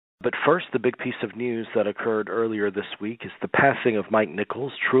But first, the big piece of news that occurred earlier this week is the passing of Mike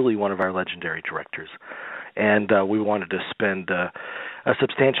Nichols, truly one of our legendary directors. And we wanted to spend a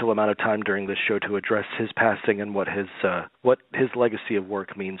substantial amount of time during this show to address his passing and what his legacy of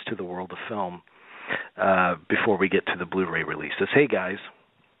work means to the world of film before we get to the Blu-ray releases. Hey, guys.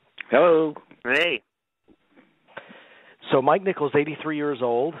 Hello. Hey. So Mike Nichols, 83 years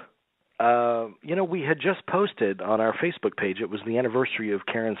old. We had just posted on our Facebook page, it was the anniversary of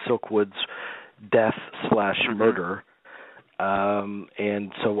Karen Silkwood's death/murder.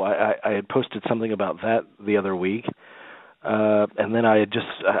 And so I had posted something about that the other week. And then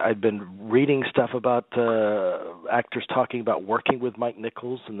I'd been reading stuff about actors talking about working with Mike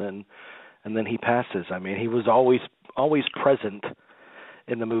Nichols, and then he passes. I mean, he was always present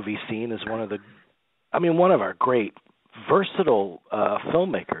in the movie scene as one of our great versatile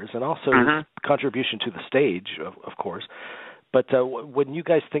filmmakers, and also his contribution to the stage, of course. But when you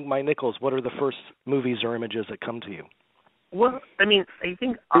guys think Mike Nichols, what are the first movies or images that come to you? Well, I mean, I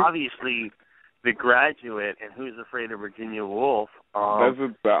think obviously The Graduate and Who's Afraid of Virginia Woolf.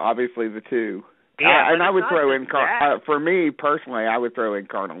 Those are obviously the two. Yeah, and I would throw in, for me personally, I would throw in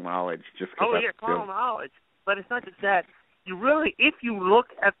Carnal Knowledge. Just Carnal Knowledge. But it's not just that. You really, if you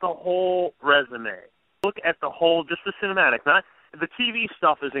look at the whole resume, look at the whole, just the cinematic, not the TV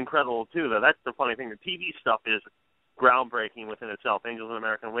stuff is incredible too, though. That's the funny thing. The TV stuff is groundbreaking within itself, Angels in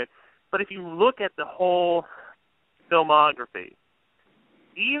American Wit. But if you look at the whole filmography,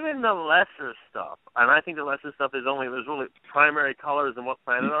 even the lesser stuff, and I think the lesser stuff is there's really Primary Colors and What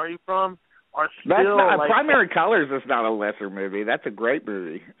Planet Are You From? Are still Primary Colors is not a lesser movie. That's a great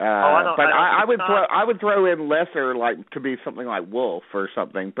movie. I would throw in lesser, like, to be something like Wolf or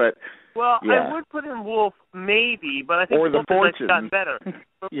something. But I would put in Wolf maybe, but I think Wolf has gotten better.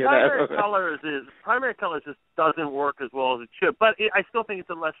 But Primary Colors just doesn't work as well as it should. But I still think it's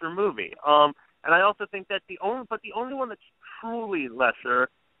a lesser movie. And I also think that the only one that's truly lesser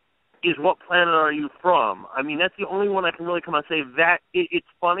is What Planet Are You From? I mean, that's the only one I can really come out and say that it's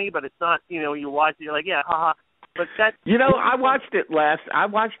funny, but it's not, you watch it, you're like, yeah, haha. But that... I watched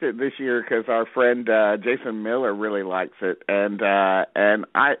it this year because our friend Jason Miller really likes it, and I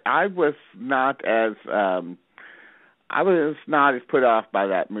was not as put off by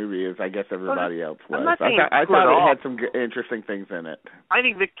that movie as I guess everybody else was. I thought it had some interesting things in it. I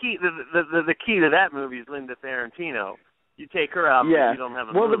think the key to that movie is Linda Ferrantino. You take her out, but you don't have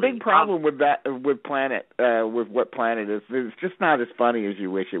a movie. The big problem with that, with What Planet is, it's just not as funny as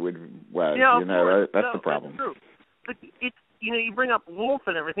you wish it was. That's the problem. That's true. But it's, you bring up Wolf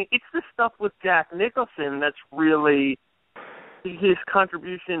and everything. It's the stuff with Jack Nicholson that's really his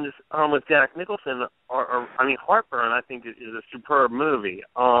contributions with Jack Nicholson are Heartburn, I think, is a superb movie.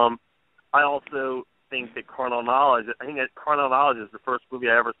 I also think that Carnal Knowledge is the first movie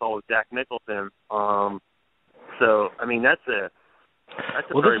I ever saw with Jack Nicholson. So, I mean, that's a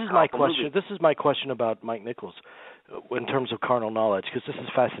very powerful movie. This is my question about Mike Nichols in terms of Carnal Knowledge, because this is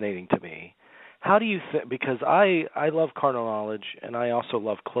fascinating to me. How do you think, because I love Carnal Knowledge and I also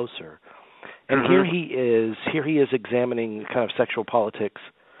love Closer. And here he is examining kind of sexual politics,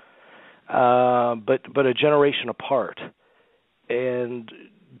 but a generation apart. And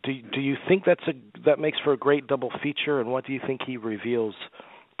do you think that makes for a great double feature, and what do you think he reveals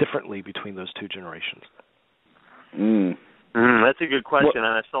differently between those two generations? That's a good question, and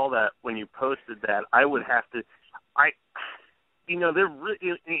I saw that when you posted that. I would have to, they're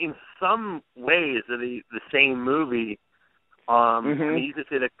in some ways they're the same movie. I mean, you could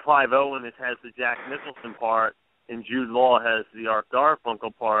say that Clive Owen has the Jack Nicholson part, and Jude Law has the Art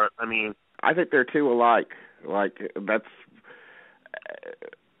Garfunkel part. I mean, I think they're two alike. Like, that's.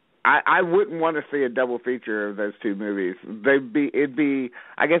 I wouldn't want to see a double feature of those two movies. It'd be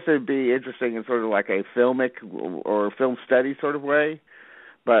interesting in sort of like a filmic or film study sort of way,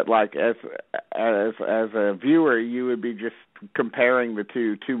 but like as a viewer, you would be just comparing the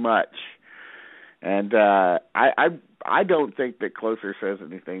two too much. And I don't think that Closer says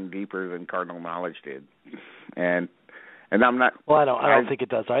anything deeper than Carnal Knowledge did, and I'm not. Well, I don't think it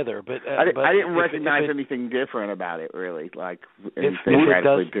does either. But I didn't recognize anything different about it, really. Like if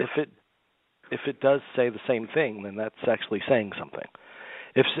it does say the same thing, then that's actually saying something.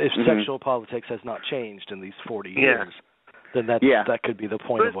 If sexual politics has not changed in these 40 years, then that could be the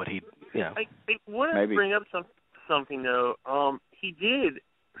point of what he. I want to bring up something though. He did,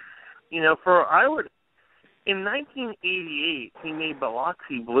 in 1988 he made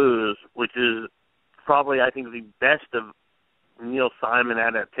Biloxi Blues, which is probably, I think, the best of Neil Simon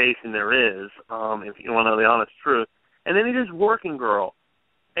adaptation there is, if you want to know the honest truth. And then he does Working Girl.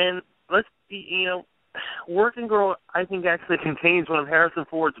 And let's be, Working Girl, I think, actually contains one of Harrison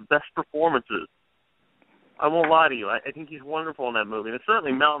Ford's best performances. I won't lie to you. I think he's wonderful in that movie. And it's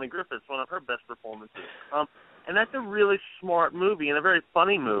certainly Melanie Griffith's one of her best performances. And that's a really smart movie and a very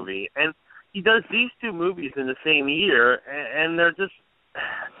funny movie. And he does these two movies in the same year, and they're just,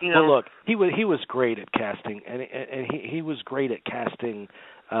 Well, look, he was great at casting, and he was great at casting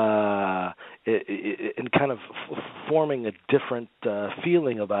in kind of forming a different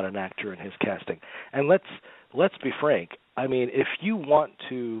feeling about an actor in his casting. And let's be frank. I mean, if you want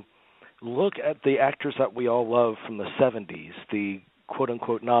to look at the actors that we all love from the 70s, the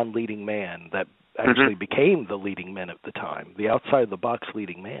quote-unquote non-leading man that actually became the leading man at the time, the outside-the-box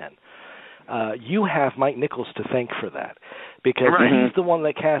leading man, you have Mike Nichols to thank for that, because he's the one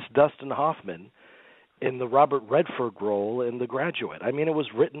that cast Dustin Hoffman in the Robert Redford role in The Graduate. I mean, it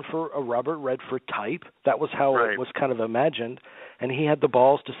was written for a Robert Redford type. That was how it was kind of imagined, and he had the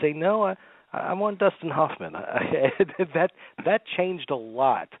balls to say, no, I want Dustin Hoffman. That changed a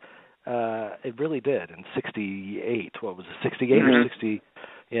lot. It really did in 68. What was it, 68 or 60?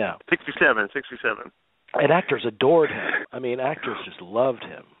 Yeah. 67. And actors adored him. I mean, actors just loved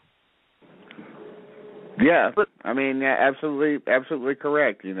him. Yeah, but I mean, absolutely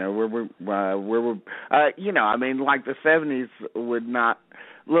correct. You know, I mean, like the 70s would not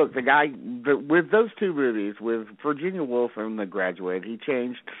look. The guy with those two movies, with Virginia Woolf and The Graduate, he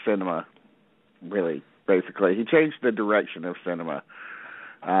changed cinema. Really, basically, he changed the direction of cinema.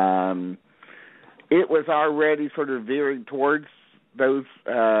 It was already sort of veering towards those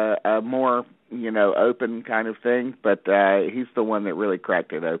more, open kind of thing, but he's the one that really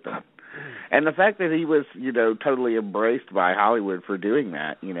cracked it open. And the fact that he was, totally embraced by Hollywood for doing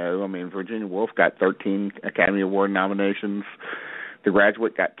that, I mean, Virginia Woolf got 13 Academy Award nominations. The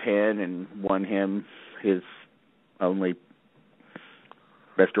Graduate got 10 and won him his only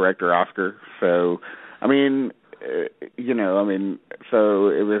Best Director Oscar. So, I mean, so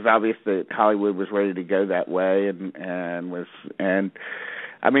it was obvious that Hollywood was ready to go that way, and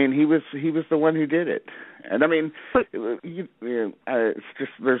I mean, he was the one who did it. And I mean, it's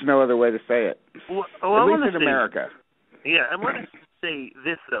just there's no other way to say it. Well, at least in America. Yeah, I want to say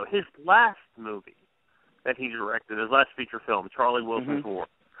this though: his last movie that he directed, his last feature film, Charlie Wilson's War,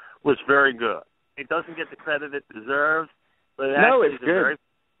 was very good. It doesn't get the credit it deserves, but it's good.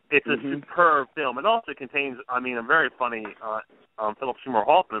 It's a superb film. It also contains, a very funny Philip Seymour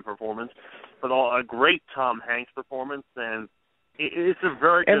Hoffman performance, but a great Tom Hanks performance, and it's a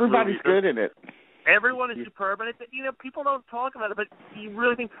very good Everybody's movie. Good in it. Everyone is superb, and people don't talk about it, but you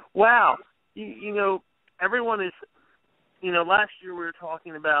really think, wow, everyone is. Last year we were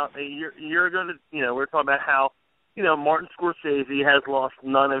talking about a year ago. We were talking about how Martin Scorsese has lost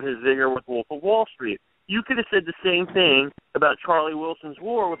none of his vigor with Wolf of Wall Street. You could have said the same thing about Charlie Wilson's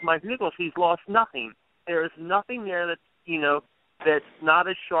War with Mike Nichols. He's lost nothing. There is nothing there that's that's not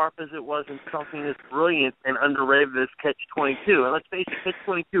as sharp as it was in something as brilliant and underrated as Catch-22. And let's face it,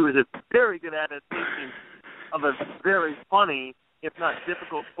 Catch-22 is a very good adaptation of a very funny, if not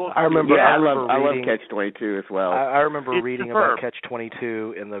difficult book. I remember. I love Catch-22 as well. I remember reading superb. about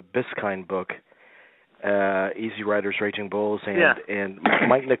Catch-22 in the Biskind book, Easy Riders, Raging Bulls, and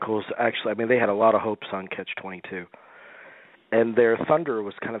Mike Nichols actually. I mean, they had a lot of hopes on Catch-22, and their thunder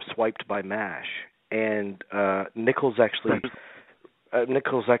was kind of swiped by MASH, and Nichols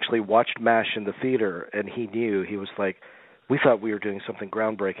actually watched MASH in the theater, and he knew. He was like, we thought we were doing something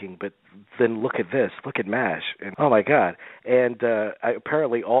groundbreaking, but then look at this, look at MASH, and oh my God. And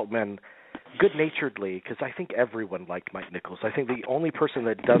apparently Altman, good-naturedly, because I think everyone liked Mike Nichols. I think the only person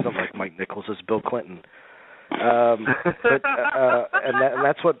that doesn't like Mike Nichols is Bill Clinton. And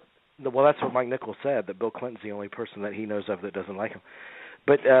that's what Mike Nichols said, that Bill Clinton's the only person that he knows of that doesn't like him.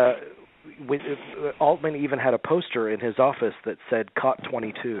 But Altman even had a poster in his office that said "Caught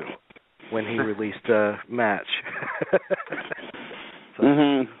 22" when he released Match. That's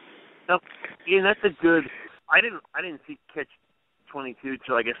a good. I didn't see Catch-22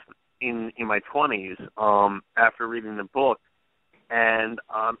 till I guess in my 20s after reading the book, and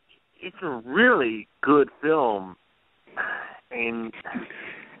it's a really good film. And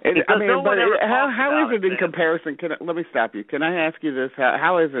how is it in comparison? Let me stop you. Can I ask you this?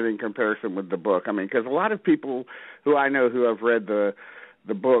 How is it in comparison with the book? I mean, because a lot of people who I know who have read the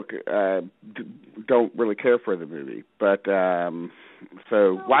book don't really care for the movie. But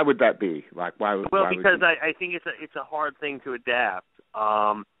so why would that be? Like why? Well, because I think it's a hard thing to adapt,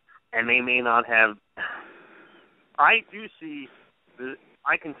 and they may not have. I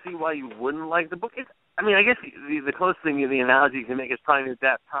can see why you wouldn't like the book. I guess the closest thing, the analogy you can make is trying to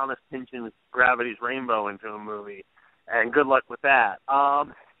adapt Thomas Pynchon's Gravity's Rainbow into a movie, and good luck with that.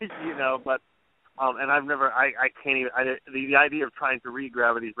 But And I've never, I can't even, the idea of trying to read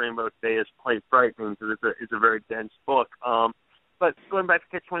Gravity's Rainbow today is quite frightening because it's a very dense book. But going back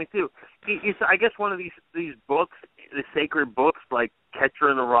to Catch-22, it's, I guess, one of these books, the sacred books like Catcher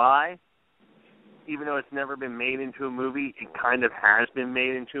in the Rye, even though it's never been made into a movie, it kind of has been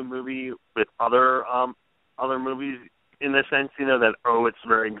made into a movie with other movies in the sense, that owe its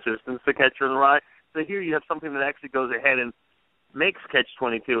very existence to Catcher in the Rye. So here you have something that actually goes ahead and makes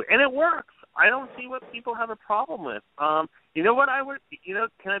Catch-22, and it works. I don't see what people have a problem with. You know what I would,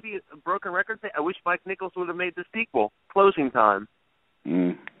 can I be a broken record? I wish Mike Nichols would have made the sequel, Closing Time.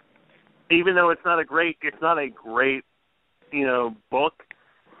 Mm. Even though it's not a great, book,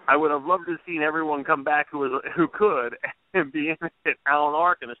 I would have loved to have seen everyone come back who could and be in it, Alan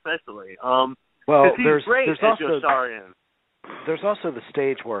Arkin especially. Well, he's great as Josarian. There's also the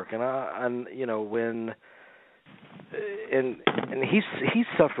stage work, and he's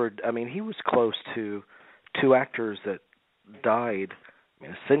suffered. I mean, he was close to two actors that died. I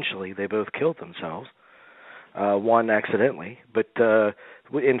mean, essentially, they both killed themselves. One accidentally, but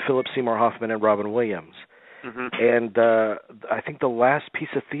in Philip Seymour Hoffman and Robin Williams. Mm-hmm. And I think the last piece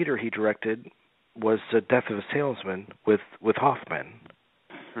of theater he directed was Death of a Salesman with Hoffman.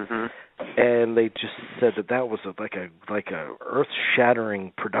 Mm-hmm. And they just said that was like a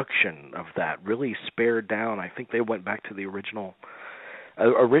earth-shattering production of that, really spared down. I think they went back to the original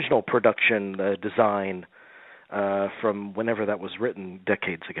production design from whenever that was written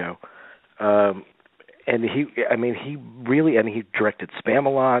decades ago. And he directed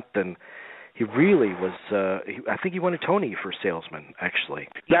Spam-A-Lot, and he really was. I think he won a Tony for Salesman, actually.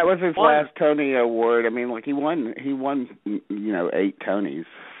 That was his last Tony award. I mean, like he won 8 Tonys.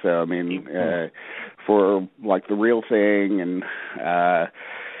 So I mean, for like The Real Thing and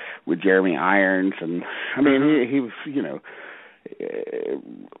with Jeremy Irons, and I mean he was he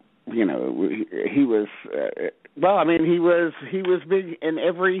was well. I mean he was big in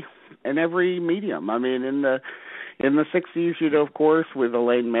every medium. I mean in the 60s, of course, with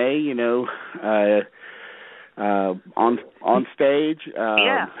Elaine May, on stage.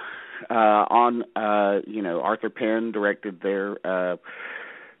 Arthur Penn directed their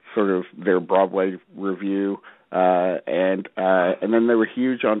sort of their Broadway review, and then they were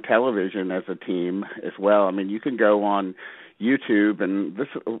huge on television as a team as well. I mean, you can go on YouTube, and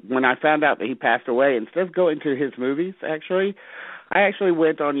when I found out that he passed away, instead of going to his movies, I actually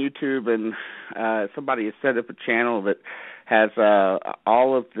went on YouTube, and somebody has set up a channel that has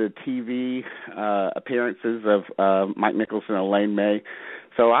all of the TV appearances of Mike Nichols and Elaine May.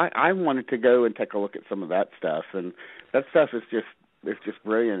 So I wanted to go and take a look at some of that stuff, and that stuff is just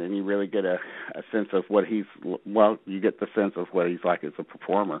brilliant, and you really get a sense of what you get the sense of what he's like as a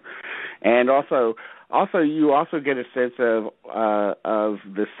performer. And also you also get a sense of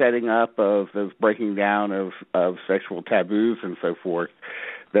the setting up of the breaking down of sexual taboos and so forth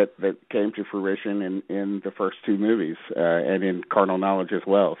that came to fruition in the first 2 movies and in Carnal Knowledge as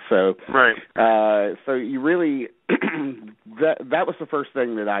well. So right. So you really that was the first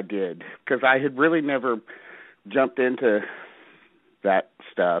thing that I did, because I had really never jumped into that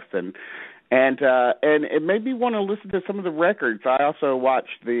stuff, and it made me want to listen to some of the records. I also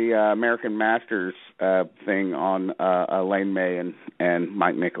watched the American Masters thing on Elaine May and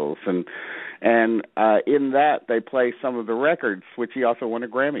Mike Nichols, and in that they play some of the records, which he also won a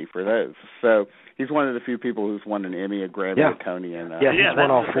Grammy for those. So he's one of the few people who's won an Emmy, a Grammy, a Tony, and he's won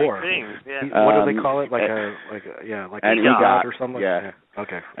all 4. Yeah. What do they call it? Like an EGOT or something? Yeah.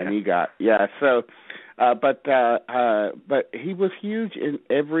 Okay. An EGOT. Yeah. So. But he was huge in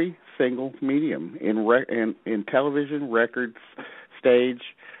every single medium, in television, records, stage,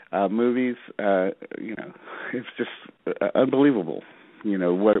 movies. It's just unbelievable.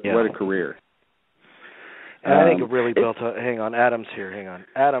 What a career. And I think it really built up. Hang on, Adam's here. Hang on,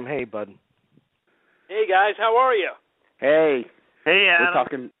 Adam. Hey, bud. Hey guys, how are you? Hey,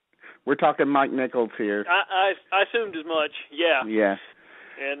 Adam. We're talking Mike Nichols here. I assumed as much. Yeah. Yeah.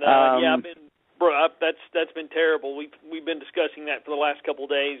 And I've been. That's been terrible. We've been discussing that for the last couple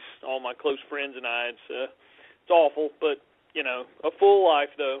of days. All my close friends and I. It's awful, but a full life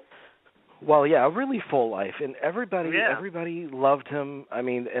though. Well, yeah, a really full life, and everybody loved him. I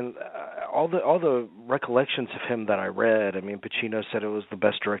mean, and all the recollections of him that I read. I mean, Pacino said it was the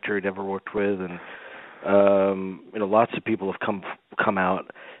best director he'd ever worked with, and lots of people have come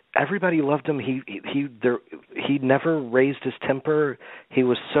out. Everybody loved him. He never raised his temper. He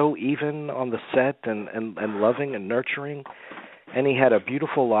was so even on the set and loving and nurturing. And he had a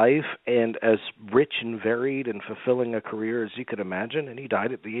beautiful life and as rich and varied and fulfilling a career as you could imagine. And he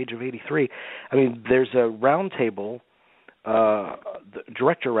died at the age of 83. I mean, there's a round table the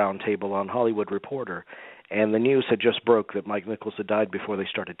director roundtable on Hollywood Reporter, and the news had just broke that Mike Nichols had died before they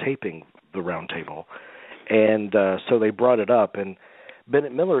started taping the roundtable, and so they brought it up. And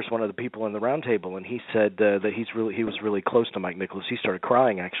Bennett Miller is one of the people in the roundtable, and he said that he was really close to Mike Nichols. He started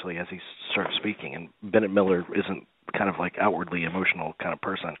crying actually as he started speaking, and Bennett Miller isn't kind of like outwardly emotional kind of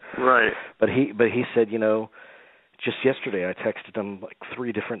person, right? But he said, you know, just yesterday I texted him like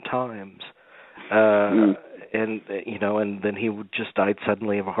 3 different times. And you know, and then he just died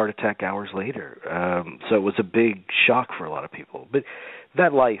suddenly of a heart attack hours later. So it was a big shock for a lot of people. But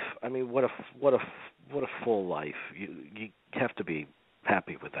that life, I mean, what a full life. You have to be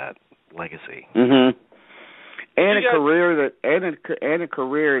happy with that legacy. Mm-hmm. And a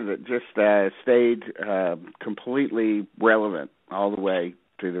career that just stayed completely relevant all the way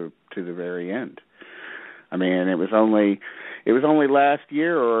to the very end. I mean, it was only last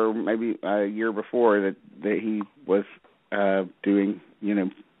year or maybe a year before that he was doing, you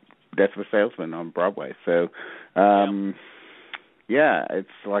know, Death of a Salesman on Broadway. So, yeah, it's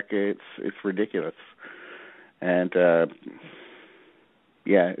like it's ridiculous, and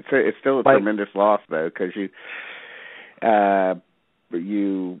yeah, it's still a tremendous loss though, because I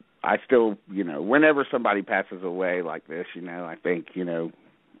still, you know, whenever somebody passes away like this, you know, I think, you know,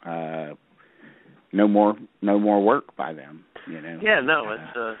 no more work by them, you know. Yeah, no,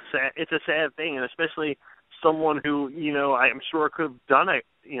 it's a sad thing, and especially someone who, you know, I'm sure could have done it,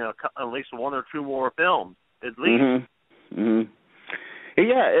 you know, at least 1 or 2 more films at least. Mm-hmm. Mm-hmm.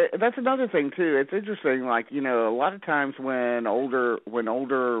 Yeah, that's another thing too. It's interesting, like, you know, a lot of times when older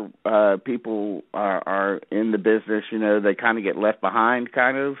people are in the business, you know, they kind of get left behind,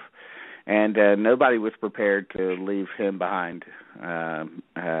 kind of, and nobody was prepared to leave him behind.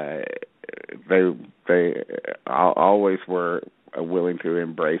 They always were willing to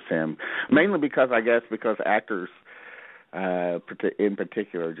embrace him, mainly because actors in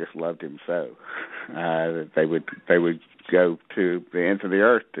particular just loved him so they would go to the ends of the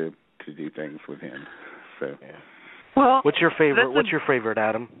earth to do things with him. So, yeah. Well, what's your favorite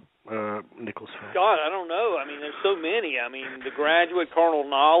Adam Nichols film? God, I don't know. I mean, there's so many. I mean, The Graduate, Carnal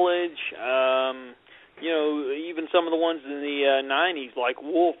Knowledge. You know, even some of the ones in the 90s, like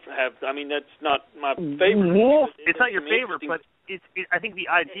Wolf, have. I mean, that's not my favorite. Wolf, it's not your favorite, but I think the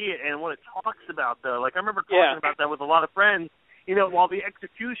idea and what it talks about, though. Like, I remember talking about that with a lot of friends. You know, while the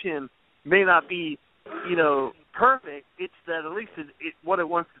execution may not be, you know, perfect, it's that at least what it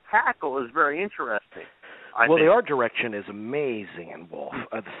wants to tackle is very interesting. The art direction is amazing in Wolf.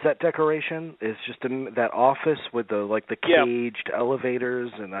 The set decoration is just that office with the caged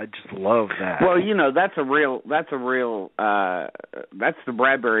elevators, and I just love that. Well, you know, that's the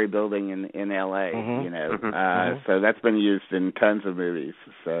Bradbury Building in L.A. Mm-hmm. You know, so that's been used in tons of movies.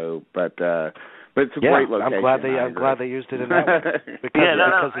 So, but it's a great location. I'm glad they used it in that one.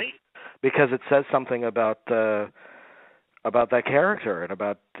 Because it says something about that character and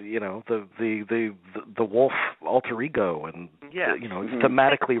about, you know, the Wolf alter ego, and you know, it's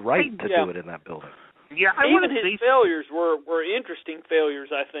thematically right to do it in that building. Yeah, even his failures were interesting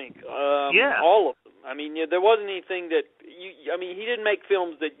failures, I think. All of them. I mean, there wasn't anything that he didn't make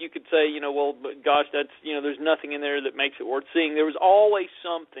films that you could say, you know, well, gosh, that's, you know, there's nothing in there that makes it worth seeing. There was always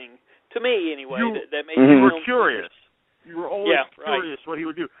something, to me anyway, that made you were curious. You were always curious what he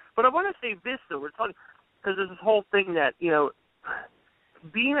would do. But I want to say this, though. We're talking, because there's this whole thing that, you know,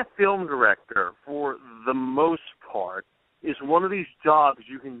 being a film director, for the most part, is one of these jobs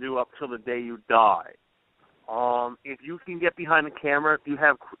you can do up till the day you die. If you can get behind the camera, if you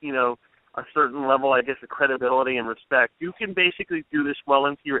have, you know, a certain level, I guess, of credibility and respect, you can basically do this well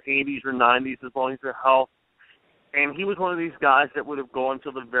into your 80s or 90s as long as your health. And he was one of these guys that would have gone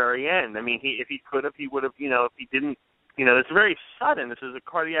till the very end. I mean, if he could have, he would have, you know, if he didn't, you know, it's very sudden. This is a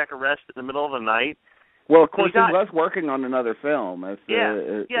cardiac arrest in the middle of the night. Well, of course, he was working on another film. So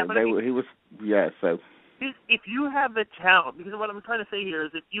if you have the talent, because what I'm trying to say here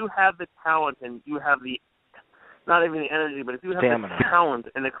is if you have the talent and you have the, not even the energy, but if you have the talent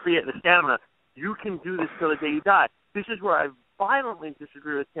and the stamina, you can do this till the day you die. This is where I violently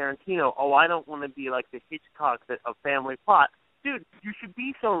disagree with Tarantino. I don't want to be like the Hitchcock of family plot. Dude, you should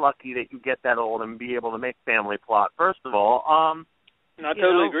be so lucky that you get that old and be able to make family plot, first of all. I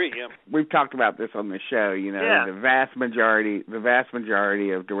totally agree. Yeah, we've talked about this on the show. You know, the vast majority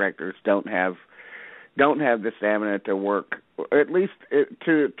of directors don't have the stamina to work, at least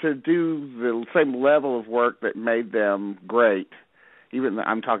to do the same level of work that made them great. Even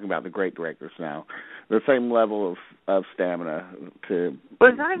I'm talking about the great directors now. The same level of stamina to. But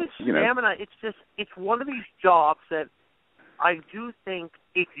it's not even stamina. It's just, it's one of these jobs that I do think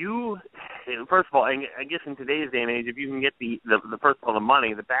if you, first of all, I guess in today's day and age, if you can get the first of all, the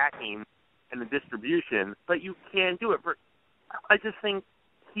money, the backing, and the distribution, but you can't do it. I just think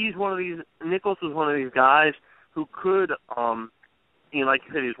Nichols was one of these guys who could, like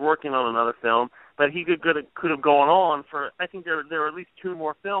you said, he's working on another film, but he could have gone on for, I think there are at least 2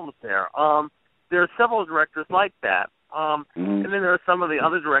 more films there. There are several directors like that. And then there are some of the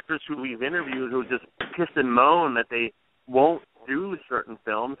other directors who we've interviewed who just piss and moan that they won't do certain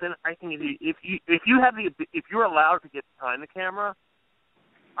films. And I think if you're allowed to get behind the camera,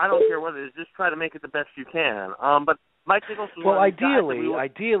 I don't care what it is, just try to make it the best you can. But Mike Nichols was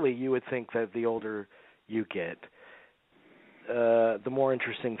ideally, you would think that the older you get, the more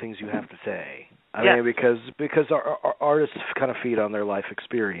interesting things you have to say. I mean, because our artists kind of feed on their life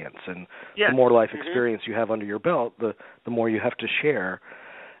experience, and the more life experience you have under your belt, the more you have to share.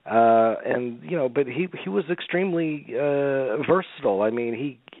 But he was extremely versatile. I mean,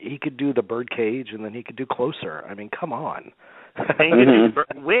 he could do The Birdcage, and then he could do Closer. I mean, come on.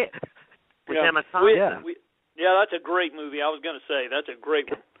 Wit. With Emma Thompson. Yeah, that's a great movie. I was going to say that's a great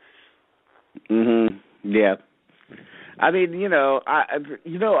one. Yeah. I mean,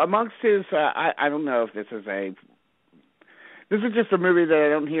 amongst his, I don't know if this is just a movie that I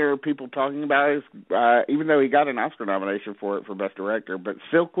don't hear people talking about, even though he got an Oscar nomination for it for Best Director. But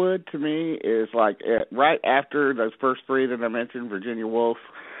Silkwood, to me, is like right after those first 3 that I mentioned. Virginia Woolf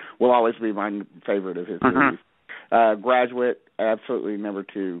will always be my favorite of his movies. Graduate, absolutely number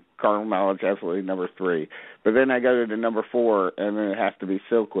 2. Carnal Knowledge, absolutely number 3. But then I go to number 4, and then it has to be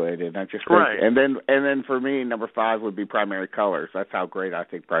Silkwood, and I just think, and then for me, number 5 would be Primary Colors. That's how great I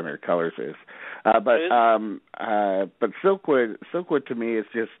think Primary Colors is. But Silkwood to me is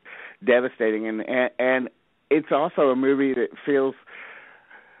just devastating, and it's also a movie that feels.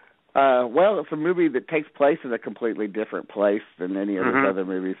 It's a movie that takes place in a completely different place than any of his other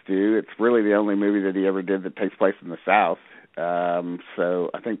movies do. It's really the only movie that he ever did that takes place in the South. So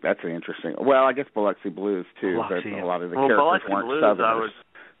I think that's an interesting. Well, I guess Biloxi Blues too, but a lot of the characters weren't Blues, Southerners. I would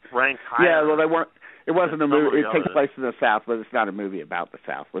rank higher. Yeah, well, they weren't. It wasn't a movie. It takes place in the South, but it's not a movie about the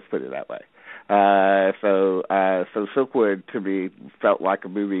South. Let's put it that way. So Silkwood to me felt like a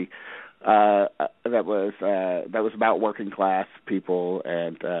movie that was about working class people,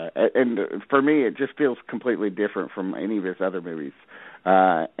 and for me it just feels completely different from any of his other movies,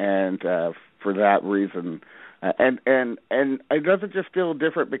 and for that reason, and it doesn't just feel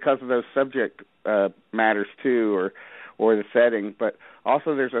different because of those subject matters too, or the setting, but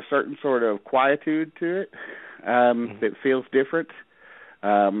also there's a certain sort of quietude to it that feels different,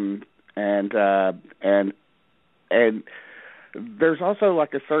 and there's also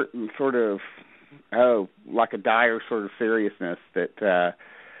like a certain sort of like a dire sort of seriousness that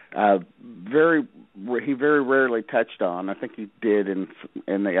he very rarely touched on. I think he did in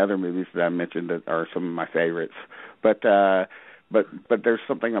the other movies that I mentioned that are some of my favorites. But there's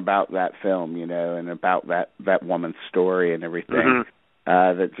something about that film, and about that woman's story and everything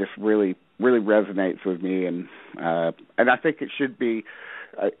that just really resonates with me, and I think it should be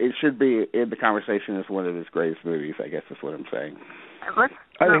in the conversation as one of his greatest movies. I guess is what I'm saying. I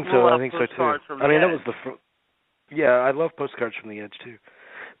think so too. I mean, that was I love Postcards from the Edge too.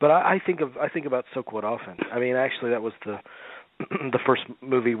 But I think about Silkwood often. I mean, actually, that was the first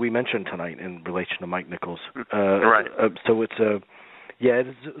movie we mentioned tonight in relation to Mike Nichols. So it's a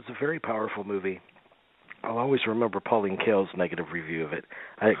very powerful movie. I'll always remember Pauline Kael's negative review of it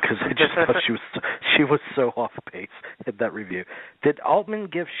because I just thought she was so off base in that review. Did Altman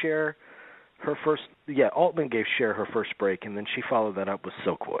give Cher her first? Yeah, Altman gave Cher her first break, and then she followed that up with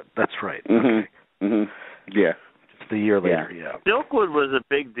Silkwood. That's right. Okay. Yeah. Just a year later. Yeah. Silkwood was a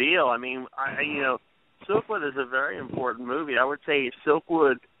big deal. I mean, Silkwood is a very important movie. I would say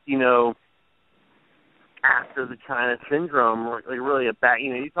Silkwood, after the China Syndrome, really you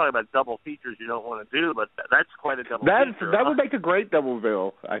talk about double features you don't want to do, but that's quite a double feature. That would make a great double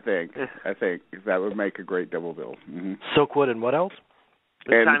bill, I think. I think that would make a great double bill. Silkwood and what else?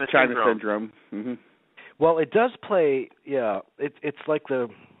 And China Syndrome. Well, it does play. Yeah, it's like the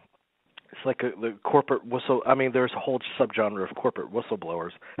corporate whistle. I mean, there's a whole subgenre of corporate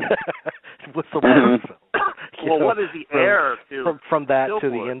whistleblowers. Whistleblowers. What is the heir to from that Silkwood? To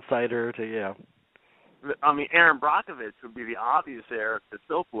the Insider to I mean, Aaron Brockovich would be the obvious heir to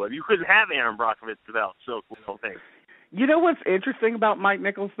Silkwood. You couldn't have Aaron Brockovich without Silkwood, I don't think. You know what's interesting about Mike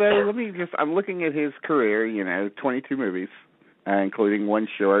Nichols, though? I'm looking at his career, 22 movies, including one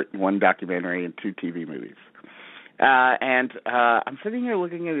short, one documentary, and 2 TV movies. And I'm sitting here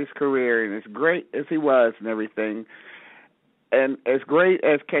looking at his career, and as great as he was and everything, and as great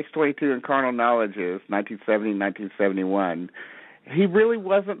as Catch-22 and Carnal Knowledge is, 1970, 1971, he really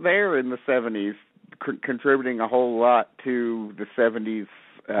wasn't there in the 70s, contributing a whole lot to the 70s.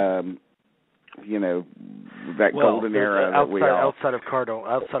 That golden era that we all outside of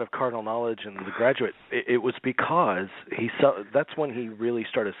Cardinal Knowledge and The Graduate, it was because that's when he really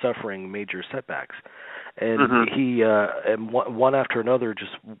started suffering major setbacks, and he and one after another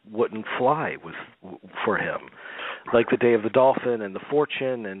just wouldn't fly for him, like The Day of the Dolphin and The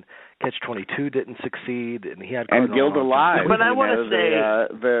Fortune and Catch-22 didn't succeed, and he had and Gilda Live. But I want to say,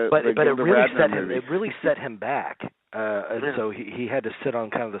 but it really set him back. And so he had to sit on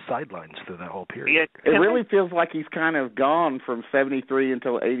kind of the sidelines through that whole period. It really feels like he's kind of gone from 73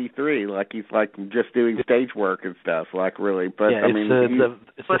 until 83, like he's like just doing stage work and stuff, like really. But yeah, I mean,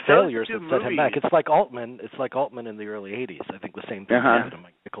 it's the failures that set him back. It's like Altman. It's like Altman in the early 80s. I think the same thing happened to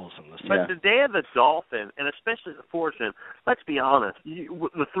Mike Nichols in the 70s. But The Day of the Dolphin, and especially The Fortune, let's be honest,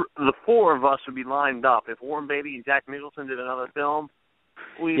 the four of us would be lined up. If Warren Beatty and Jack Nicholson did another film,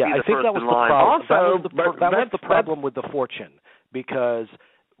 I think that was the problem. That was the problem with The Fortune, because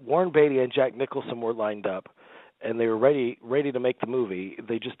Warren Beatty and Jack Nicholson were lined up, and they were ready to make the movie.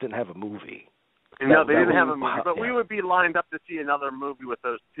 They just didn't have a movie. No, they didn't have a movie, but we would be lined up to see another movie with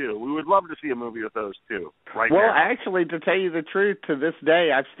those two. We would love to see a movie with those two right now. Well, actually, to tell you the truth, to this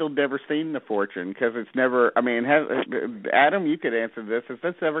day, I've still never seen The Fortune, because it's never, I mean, Adam, you could answer this. Has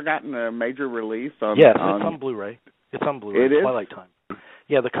this ever gotten a major release on? Yes, it's on Blu-ray. It's on Blu-ray. It is? Twilight Time.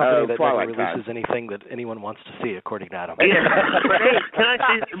 Yeah, the company that never releases Time. anything that anyone wants to see, according to Adam. Yeah, can I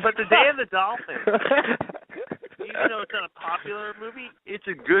say? But The Day of the Dolphin, even though it's not a popular movie, it's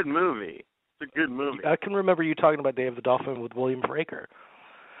a good movie. It's a good movie. I can remember you talking about Day of the Dolphin with William Fraker,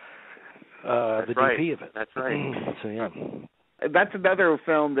 the DP of it. That's right. So yeah. That's another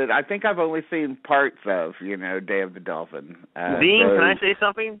film that I think I've only seen parts of, Day of the Dolphin. Dean, can I say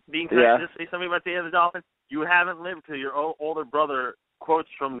something? Dean, can I just say something about Day of the Dolphin? You haven't lived till your older brother quotes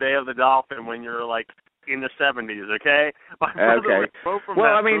from Day of the Dolphin when you're like in the 70s, okay? My brother would quote from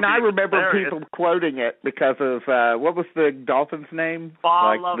that movie. I remember people quoting it because of, what was the dolphin's name?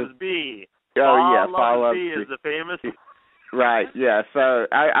 Fa Loves Bee. Fa Loves Bee is the famous... Right, yeah. So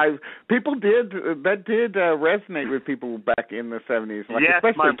people did resonate with people back in the 70s, like yes,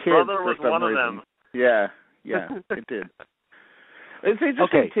 especially my kids brother for was some one reason. of them. Yeah, it did. It's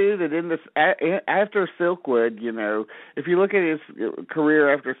interesting too that in this after Silkwood, if you look at his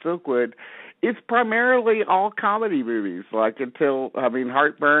career after Silkwood, it's primarily all comedy movies. Like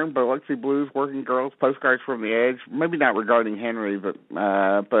Heartburn, Biloxi Blues, Working Girls, Postcards from the Edge. Maybe not regarding Henry, but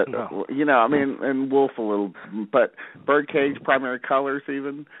no. And Wolf a little. But Birdcage, Primary Colors,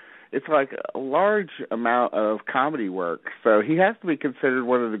 even. It's like a large amount of comedy work. So he has to be considered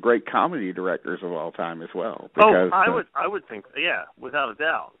one of the great comedy directors of all time as well. Because, I would think, yeah, without a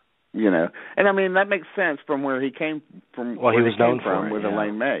doubt. And I mean that makes sense from where he came from. Well, he was known for it, with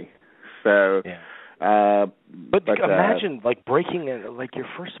Elaine May. So, but imagine like breaking it, like your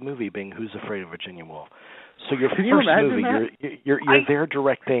first movie being Who's Afraid of Virginia Woolf. So your first movie, you're there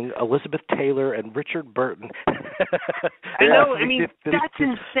directing Elizabeth Taylor and Richard Burton. I know. I mean, that's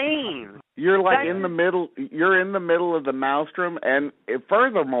insane. You're like in the middle. You're in the middle of the maelstrom, and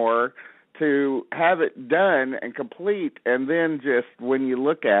furthermore, to have it done and complete, and then just when you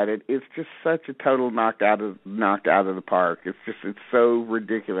look at it, it's just such a total knocked out of the park. It's so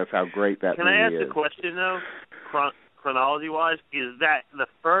ridiculous how great that movie is. Can I ask a question though? Chronology-wise, is that the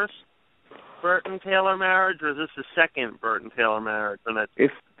first Burton-Taylor marriage, or is this the second Burton-Taylor marriage? And they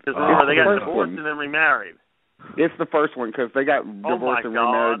got divorced and then remarried. It's the first one because they got divorced and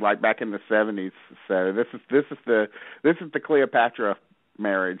remarried like back in the 70s. So this is the Cleopatra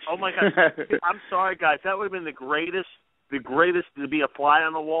marriage. Oh my God! I'm sorry, guys. That would have been the greatest to be a fly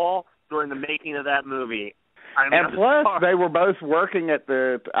on the wall during the making of that movie. They were both working at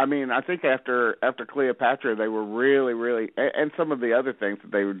I think after Cleopatra, they were really, really, and some of the other things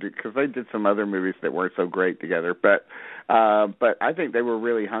that they would do, because they did some other movies that weren't so great together. But I think they were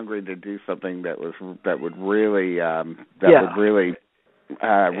really hungry to do something that would really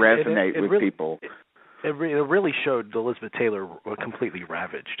resonate with people. It really showed Elizabeth Taylor completely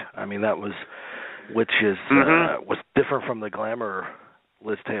ravaged. I mean, that was, which is was different from the glamour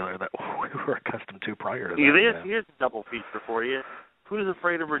Liz Taylor that we were accustomed to prior to that. Here's a double feature for you. Who's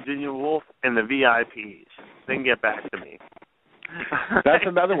Afraid of Virginia Woolf and the VIPs? Then get back to me. That's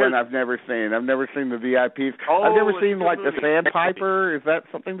another one I've never seen. I've never seen the VIPs. I've never seen like the Sandpiper. Is that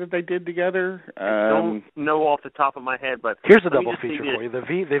something that they did together? Don't know off the top of my head, but here's a double feature for you: the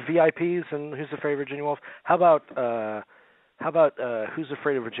VIPs and Who's Afraid of Virginia Woolf. How about Who's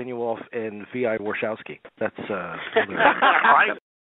Afraid of Virginia Woolf and V.I. Warshawski? That's